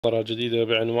محاضرة جديدة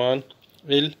بعنوان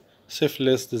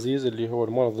السيفلس ديزيز اللي هو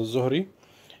المرض الزهري اللي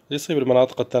يصيب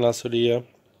المناطق التناسلية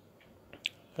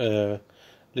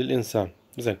للإنسان.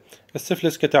 زين،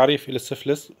 السيفلس كتعريف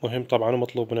للسيفلس مهم طبعا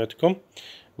ومطلوب من عندكم،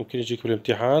 ممكن يجيك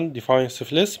بالامتحان. Define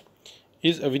syphilis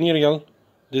is a venereal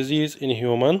disease in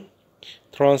human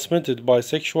transmitted by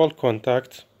sexual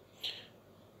contact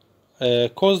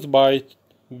caused by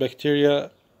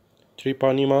bacteria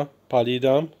Treponema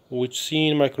pallidum, which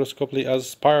seen microscopically as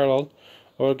spiral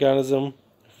organism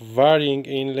varying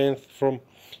in length from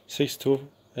 6 to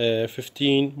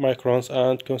 15 microns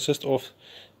and consist of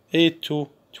 8 to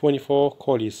 24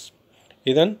 colis.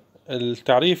 إذن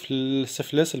التعريف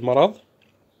للسفلس المرض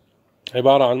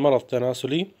عبارة عن مرض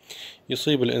تناسلي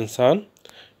يصيب الإنسان،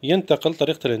 ينتقل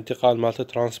طريقة الانتقال مالته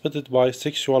transmitted by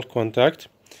sexual contact،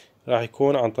 راح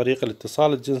يكون عن طريق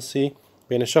الاتصال الجنسي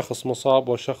بين شخص مصاب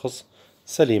وشخص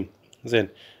سليم. زين،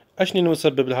 اشني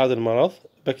المسبب لهذا المرض؟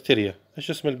 بكتيريا. ايش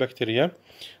اسم البكتيريا؟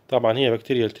 طبعا هي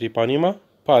بكتيريا التريبانيما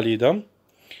باليدم،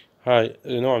 هاي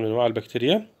نوع من انواع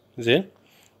البكتيريا. زين،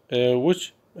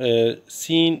 which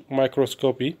seen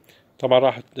microscopy، طبعا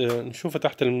راح نشوفه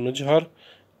تحت المجهر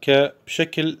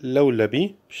بشكل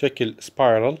لولبي، بشكل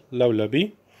سبايرال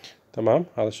لولبي. تمام،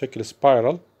 هذا شكل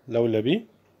سبايرال لولبي.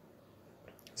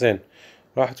 زين،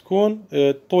 راح تكون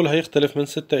طولها يختلف من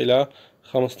 6 إلى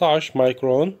 15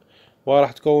 مايكرون،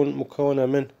 وراح تكون مكونة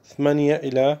من 8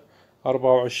 إلى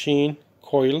 24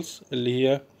 كويلز اللي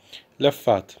هي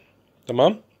لفات.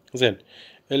 تمام. زين،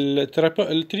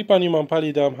 التريبانيوم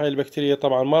باليدام هاي البكتيريا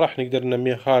طبعا ما راح نقدر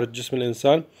ننميها خارج جسم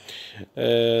الإنسان،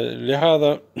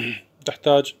 لهذا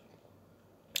تحتاج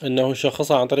أنه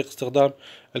نشخصها عن طريق استخدام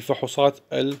الفحوصات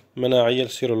المناعية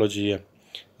السيرولوجية.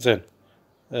 زين،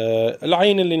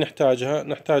 العينة اللي نحتاجها،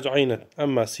 نحتاج عينة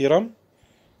أما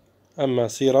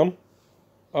سيرم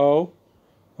أو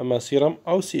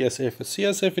CSF.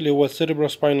 CSF اللي هو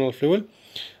Cerebrospinal Fluid،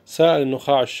 سائل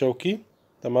النخاع الشوكي.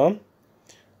 تمام.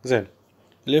 زين،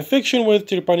 الانفكشن with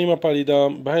Treponema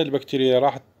pallidum بهاي البكتيريا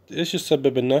راح ايش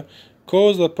تسبب لنا؟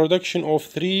 cause the production of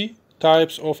 3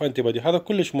 types of antibody. هذا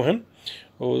كلش مهم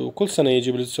وكل سنة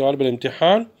يجي بالسؤال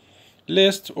بالامتحان.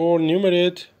 list or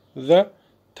enumerate the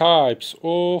types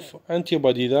of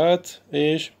antibody that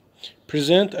ايش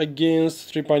present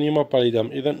against Treponema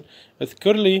pallidum. إذا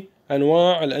اذكر لي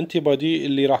أنواع الأنتيبودي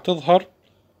اللي راح تظهر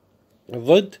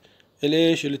ضد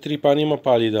الإيش التريبانيما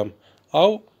pallidum.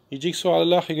 أو يجيك سؤال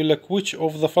الآخر يقول لك which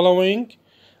of the following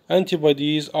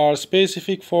antibodies are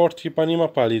specific for Treponema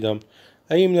pallidum.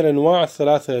 أي من الأنواع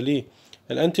الثلاثة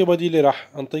للأنتيبودي اللي راح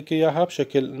أنطيك إياها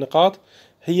بشكل نقاط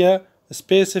هي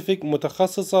specific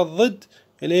متخصصة ضد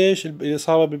الإيش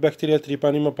الإصابة ببكتيريا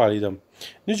Treponema pallidum.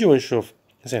 نجي ونشوف.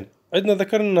 زين، عندنا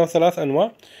ذكرنا 3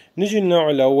 أنواع. نجي النوع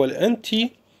الأول أنتي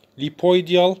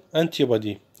ليبويديال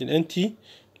أنتيبودي. الأنتي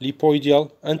ليبويديال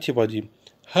أنتيبودي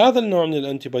هذا النوع من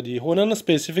الأنتيبودي هو نون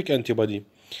سبيسيفيك أنتيبودي.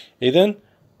 إذن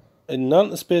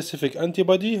النون سبيسيفيك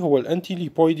أنتيبودي هو الأنتي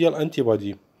ليبويديال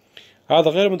أنتيبودي، هذا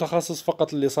غير متخصص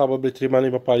فقط للإصابة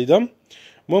بالتريبانيما باليدم.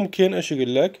 ممكن ايش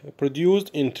يقول لك produced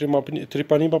in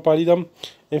Treponema pallidum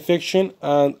infection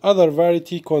and other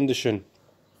variety condition،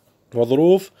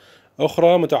 وظروف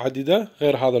أخرى متعددة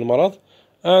غير هذا المرض.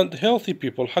 and healthy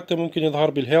people، حتى ممكن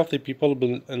يظهر بالhealthy people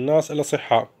بالناس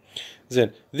الأصحاء.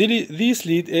 زين، these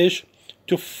lead ايش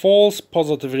to false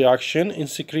positive reaction in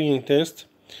screening test،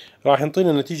 راح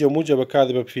ينطينا نتيجة موجبة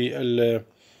كاذبة في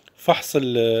الفحص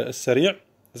السريع.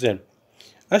 زين،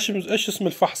 ايش اسم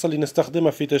الفحص اللي نستخدمه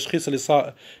في تشخيص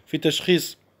في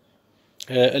تشخيص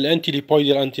الانتي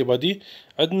ليبويدال انتيبودي؟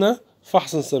 عندنا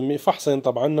فحص نسميه فحصين،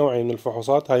 طبعا نوعين من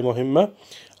الفحوصات، هاي مهمة.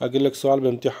 اقول لك سؤال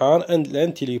بالامتحان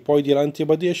الانتي ليبويدال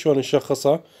انتيبودي شلون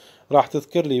نشخصه؟ راح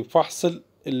تذكر لي فحص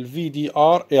ال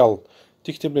VDRL،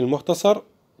 تكتب لي المختصر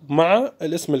مع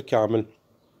الاسم الكامل.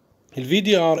 ال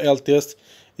VDRL تيست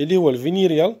اللي هو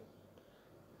الفينيريال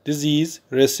ديزيز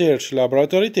ريسيرش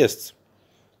لابوراتوري تيست.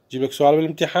 جيب لك سؤال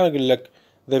بالامتحان يقول لك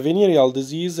the venereal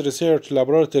disease research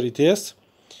laboratory test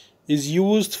is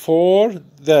used for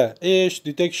the ايش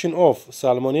detection of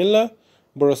salmonella,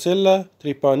 brucella,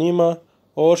 treponema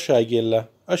or shigella.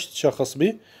 ايش تشخص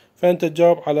به؟ فانت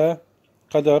تجاوب على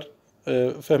قدر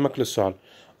فهمك للسؤال.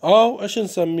 او ايش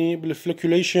نسميه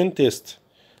بالفلوكيوليشن تيست،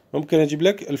 ممكن اجيب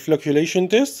لك الفلوكيوليشن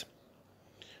تيست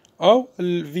او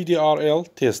الفي دي ار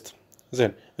ال تيست.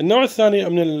 زين، النوع الثاني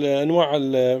من انواع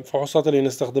الفحوصات اللي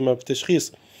نستخدمها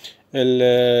بتشخيص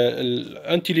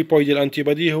الانتي ليبويدال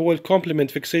انتيبودي هو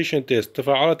الكومبلمنت فيكسيشن تيست،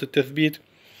 تفاعلات التثبيت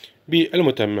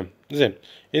بالمتمم. زين،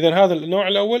 اذا هذا النوع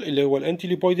الاول اللي هو الانتي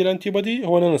ليبويدال انتيبودي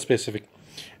هو نون سبيسيفيك.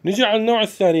 نجي على النوع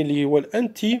الثاني اللي هو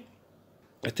الانتي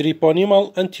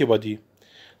تريبونيمال انتيبودي.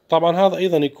 طبعا هذا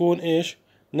ايضا يكون ايش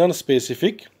نون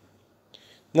سبيسيفيك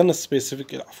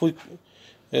عفوا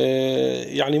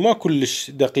يعني ما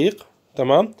كلش دقيق.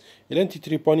 تمام. الانتي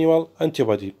تريبونيمال انتي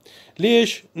بودي.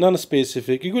 ليش نون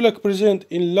سبيسيفيك؟ يقول لك present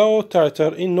in low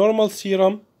titer in normal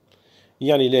serum،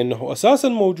 يعني لانه اساسا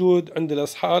موجود عند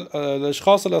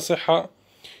الاشخاص الاصحاء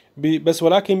بس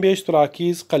ولكن بايش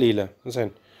تراكيز قليله.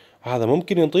 زين، هذا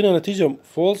ممكن يعطينا نتيجه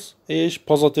فولس ايش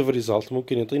بوزيتيف ريزلت،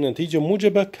 ممكن يعطينا نتيجه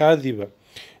موجبه كاذبه،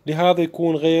 لهذا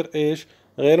يكون غير ايش،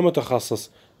 غير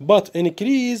متخصص. but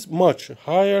increase much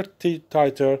higher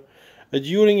titer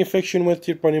during infection with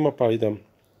Treponema pallidum،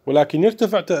 ولكن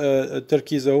يرتفع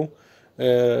تركيزه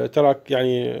تراك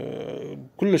يعني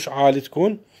كلش عالي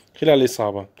تكون خلال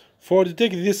الإصابة. for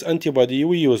detect this antibody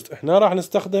we used، احنا راح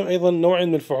نستخدم أيضا نوع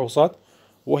من الفحوصات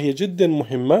وهي جدا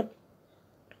مهمة،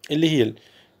 اللي هي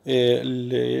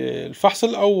الفحص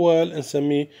الأول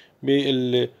نسميه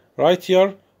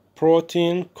بالرايتير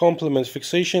protein complement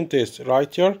fixation test،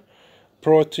 رايتير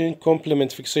protein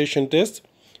complement fixation test.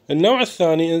 النوع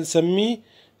الثاني نسميه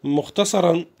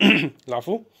مختصرا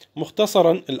العفو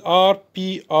مختصرا ال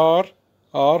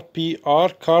RPR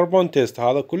carbon test.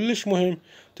 هذا كلش مهم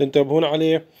تنتبهون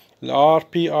عليه، ال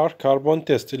RPR carbon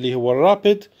test اللي هو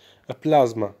rapid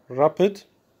plasma rapid،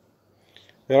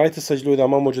 يا ريت تسجلوا إذا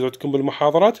ما موجود عندكم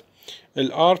بالمحاضرات.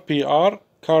 ال RPR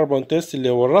carbon test اللي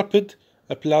هو rapid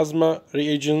plasma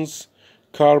reagents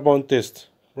carbon test،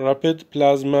 rapid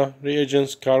plasma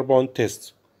reagents carbon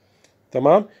test.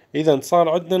 تمام. إذا صار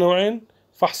عندنا نوعين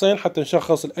فحصين حتى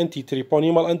نشخص الانتي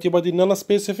تريبونيمال انتي بودي النون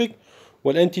سبيسيفيك،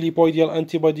 والانتي ليبويديال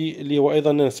انتي بودي اللي هو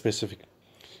ايضا نون سبيسيفيك.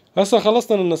 هسه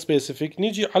خلصنا من السبيسيفيك،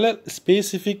 نيجي على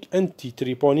السبيسيفيك انتي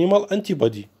تريبونيمال انتي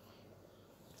بودي.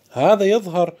 هذا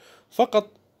يظهر فقط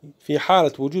في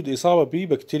حالة وجود إصابة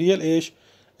ببكتيريا ايش،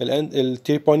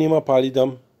 التريبونيما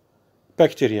باليدم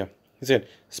بكتيريا. زين،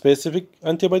 سبيسيفيك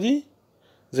انتي بودي.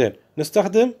 زين،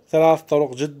 نستخدم ثلاث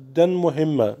طرق جدا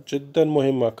مهمة جدا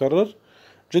مهمة، أكرر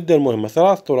جدا مهمة،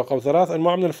 ثلاث طرق أو ثلاث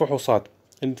أنواع من الفحوصات.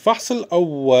 الفحص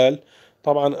الأول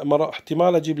طبعا مرة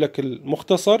احتمال أجيب لك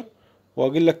المختصر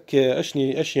وأقول لك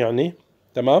إيش يعني،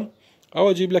 تمام، أو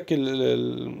أجيب لك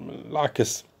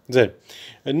العكس. زين،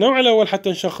 النوع الأول حتى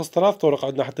نشخص ثلاث طرق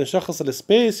عندنا حتى نشخص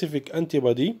السبيسيفيك أنتي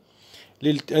بودي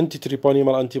للأنتي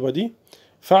تريبونيما الأنتي بودي.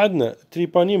 فعندنا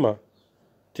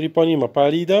تريبونيما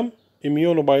باليدم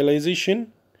immunobilization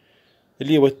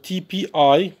اللي هو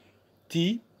TPI.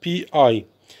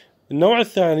 النوع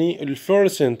الثاني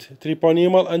الفلورسنت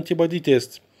تريبونيمال انتيبودي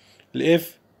تيست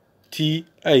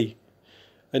FTA.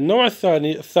 النوع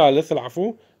الثالث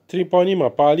تريبونيما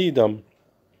باليدم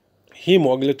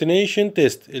هيمو اجلوتينيشن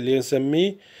تيست اللي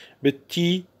نسميه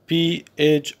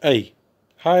TPHA.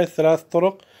 هاي الثلاث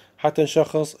طرق حتى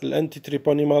نشخص الانتي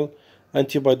تريبونيمال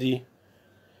انتيبودي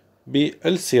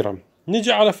بالسيرم.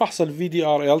 نجي على فحص ال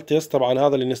VDRL تيست، طبعا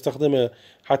هذا اللي نستخدمه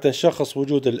حتى نشخص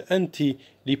وجود الانتي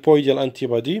ليبويديال انتي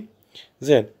بودي.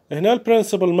 زين، هنا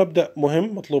البرنسبل مبدأ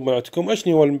مهم مطلوب من عندكم. ايش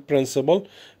هو البرنسبل؟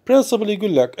 برنسبل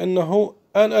يقول لك انه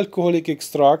ان الكحوليك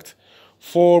اكستراكت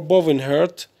فور بوفن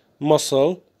هيرت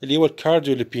muscle اللي هو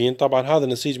الكارديوليبين. طبعا هذا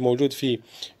النسيج موجود فيه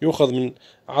يؤخذ من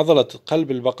عضلة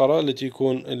قلب البقرة التي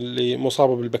يكون اللي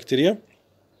مصابة بالبكتيريا.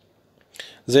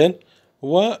 زين،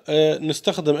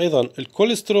 ونستخدم ايضا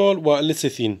الكوليسترول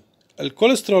والليسيثين.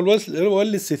 الكوليسترول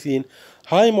والليسيثين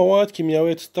هاي مواد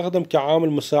كيميائية تستخدم كعامل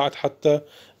مساعد حتى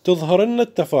تظهر لنا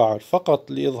التفاعل،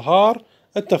 فقط لإظهار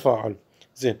التفاعل.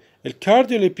 زين،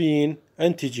 الكارديوليبين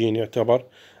انتيجين يعتبر،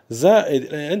 زائد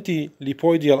الانتي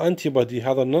ليبويديال انتي بودي،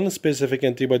 هذا النون سبيسيفيك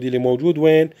انتي بودي اللي موجود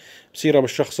وين؟ بسيرم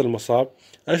الشخص المصاب.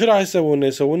 ايش راح يسوون؟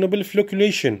 يسوونه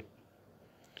بالفلوكيوليشن.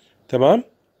 تمام.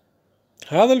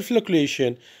 هذا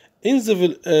الفلوكيوليشن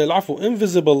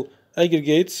invisible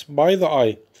aggregates by the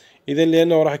eye. إذا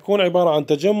لأنه راح يكون عبارة عن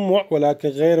تجمع ولكن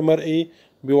غير مرئي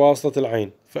بواسطة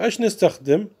العين. فإيش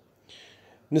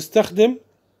نستخدم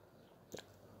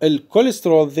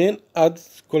الكوليسترول then add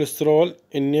cholesterol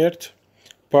inert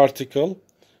particle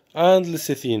and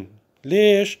lecithin.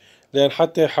 ليش؟ لأن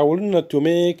حتى يحاولون لنا to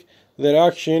make the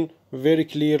reaction very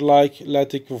clear like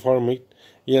latic forming،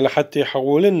 يعني حتى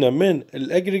يحول لنا من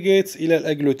الاجريجيتس الى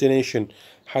الاجلوتينيشن،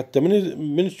 حتى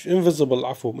من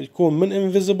invisible يكون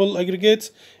من invisible aggregates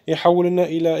يحول لنا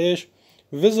الى ايش؟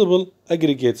 visible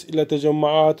aggregates، الى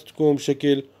تجمعات تكون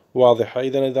بشكل واضحة.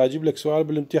 اذا اجيب لك سؤال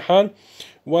بالامتحان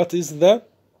what is the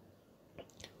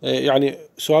يعني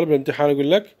سؤال بالامتحان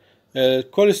يقول لك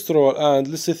cholesterol and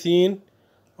lecithin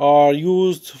are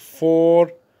used for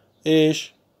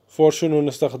ايش؟ for شنو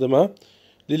نستخدمها؟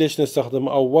 ليش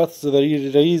نستخدمها؟ أو what's the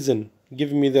reason؟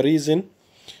 give me the reason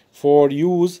for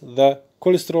use the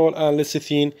cholesterol and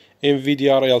lecithin in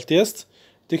VDRL test.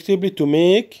 تكتب لي to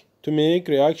make to make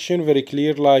reaction very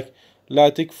clear like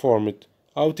latic format.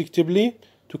 أو تكتب لي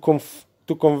to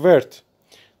convert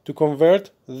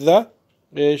the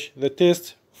the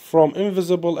test from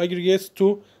invisible aggregates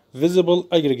to visible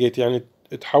aggregate، يعني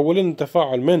تحول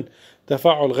التفاعل من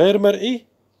تفاعل غير مرئي،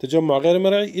 تجمع غير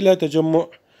مرئي، إلى تجمع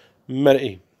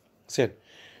مرئي. زين،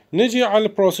 نجي على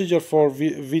البروسيجر فور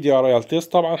VDRL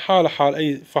تيست. طبعا حال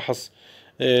أي فحص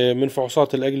من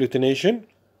فحوصات الأجلوتينيشن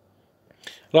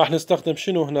راح نستخدم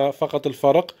شنو هنا؟ فقط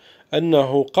الفرق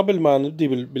أنه قبل ما نبدي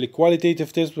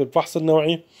بالكواليتيتيف تيست بالفحص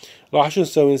النوعي راح شو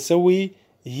نسوي؟ نسوي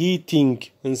هيتينج،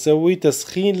 نسوي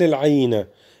تسخين للعينة.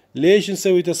 ليش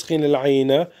نسوي تسخين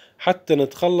للعينة؟ حتى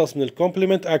نتخلص من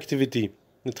الكومبلمنت اكتيفيتي،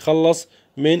 نتخلص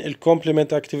من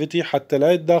الكومبلمنت اكتيفيتي حتى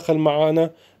لا يتداخل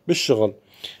معنا بالشغل.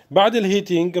 بعد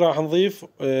الهيتينج راح نضيف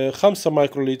 5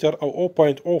 مايكروليتر أو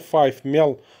 0.05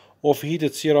 مل of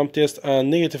heated serum test and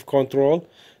negative control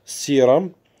serum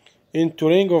into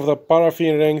ring of the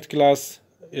paraffin ranked class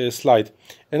slide.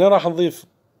 هنا راح نضيف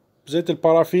زيت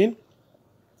البارافين،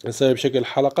 نسوي بشكل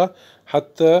حلقة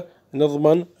حتى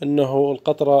نضمن انه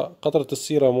قطرة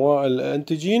السيرم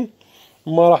والانتيجين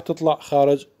ما راح تطلع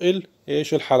خارج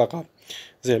الحلقة.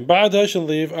 زين، بعدها ايش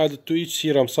نضيف؟ added to each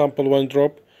serum sample 1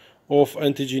 drop of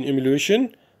antigen emulsion،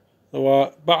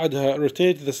 وبعدها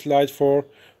rotate the slide for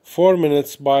 4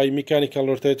 minutes by mechanical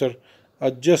rotator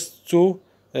adjust to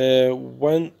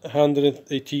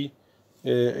 180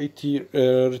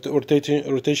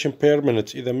 rotation per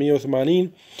minute، إذا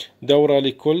 180 دورة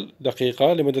لكل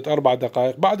دقيقة لمدة 4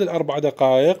 دقائق. بعد ال4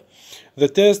 دقائق the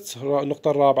test،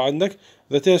 النقطة الرابعة عندك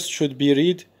the test should be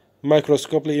read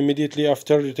microscopically immediately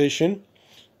after rotation.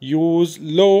 use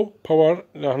low power،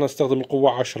 راح نستخدم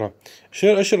القوة 10.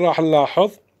 ايش راح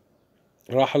نلاحظ؟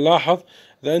 راح نلاحظ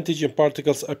the antigen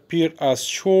particles appear as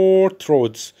short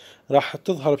rods، راح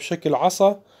تظهر بشكل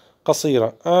عصا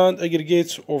قصيرة and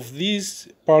aggregates of these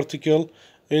particles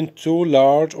into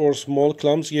large or small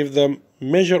clumps give them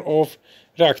measure of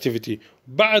reactivity.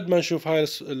 بعد ما نشوف هاي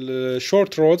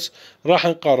الشورت رودز راح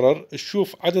نقرر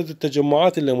نشوف عدد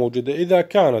التجمعات اللي موجودة. إذا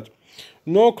كانت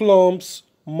no clumps،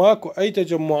 ماكو أي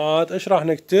تجمعات، إيش راح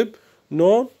نكتب؟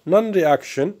 non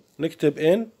reaction،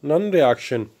 نكتب non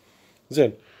reaction.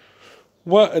 زين،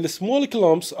 والسمول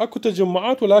كلامبس اكو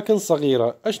تجمعات ولكن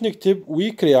صغيرة، ايش نكتب؟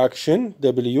 weak reaction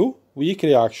W weak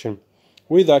reaction.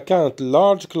 واذا كانت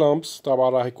large clumps طبعا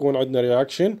راح يكون عندنا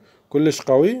reaction كلش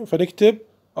قوي فنكتب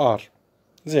R.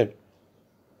 زين،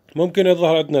 ممكن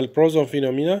يظهر عندنا البروزون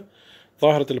فينومينا،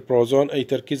 ظاهرة البروزون اي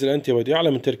تركيز الانتيبودي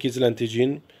اعلى من تركيز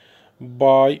الانتيجين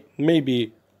by maybe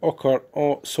occur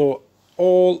so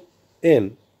all in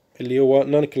اللي هو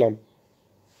non clump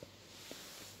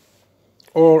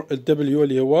or ال W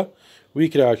اللي هو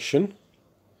weak reaction.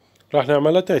 راح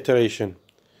نعملها titration.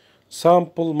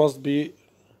 sample must be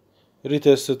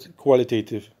retested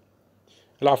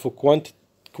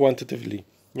quantitatively،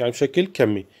 يعني بشكل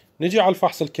كمي. نجي على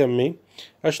الفحص الكمي،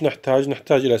 ايش نحتاج؟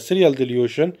 نحتاج الى serial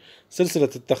dilution، سلسلة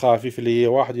التخافيف اللي هي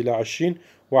 1 إلى 20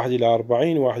 1 إلى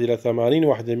 40 1 إلى 80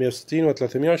 1 إلى 160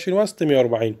 و320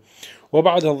 و640.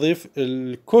 وبعدها نضيف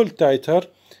الكل تايتر،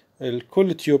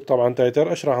 الكل تيوب طبعا تايتر.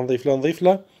 ايش راح نضيف له؟ نضيف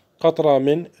له قطرة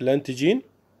من الانتيجين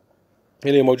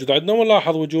اللي موجود عندنا،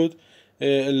 ونلاحظ وجود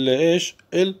ايش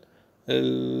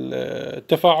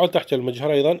التفاعل تحت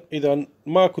المجهر. ايضا اذا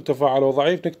ماكو تفاعل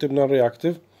وضعيف نكتب نون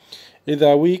رياكتيف،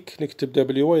 اذا ويك نكتب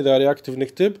دبليو، واذا رياكتيف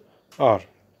نكتب ار.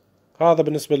 هذا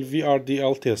بالنسبة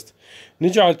للVRDL تيست.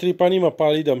 نجي على التريبانيما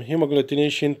باليدم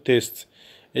هيموجلوتينيشن تيست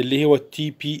اللي هو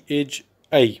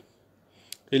TPHA،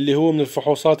 اللي هو من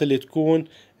الفحوصات اللي تكون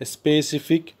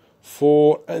specific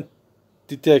for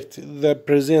detect the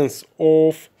presence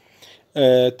of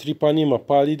Treponema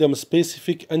pallidum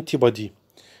specific antibody.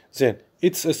 Then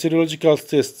it's a serological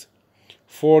test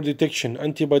for detection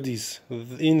antibodies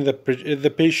in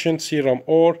the patient serum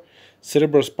or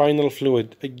cerebrospinal fluid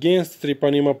against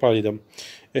Treponema pallidum.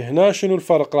 هنا شنو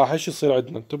الفرق؟ راح ايش يصير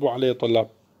عندنا؟ انتبهوا عليه طلاب.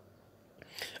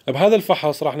 بهذا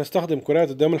الفحص راح نستخدم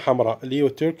كريات الدم الحمراء اللي هو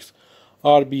تيركس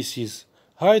RBCs.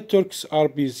 هاي التيركس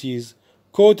RBCs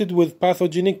coated with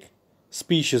pathogenic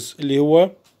species اللي هو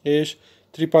ايش؟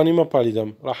 تريبانيما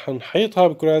باليدم. راح نحيطها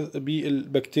بكريات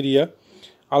بالبكتيريا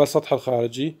على السطح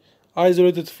الخارجي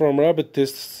isolated from rapid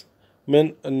tests،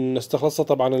 من نستخلصها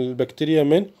طبعا البكتيريا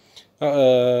من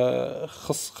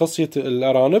خصية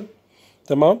الأرانب،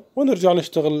 تمام، ونرجع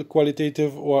نشتغل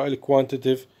الكواليتيتيف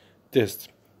والكوانتيتيف تيست.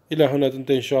 إلى هنا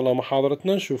تنتهي إن شاء الله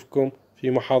محاضرتنا، نشوفكم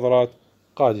في محاضرات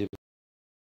قادمة.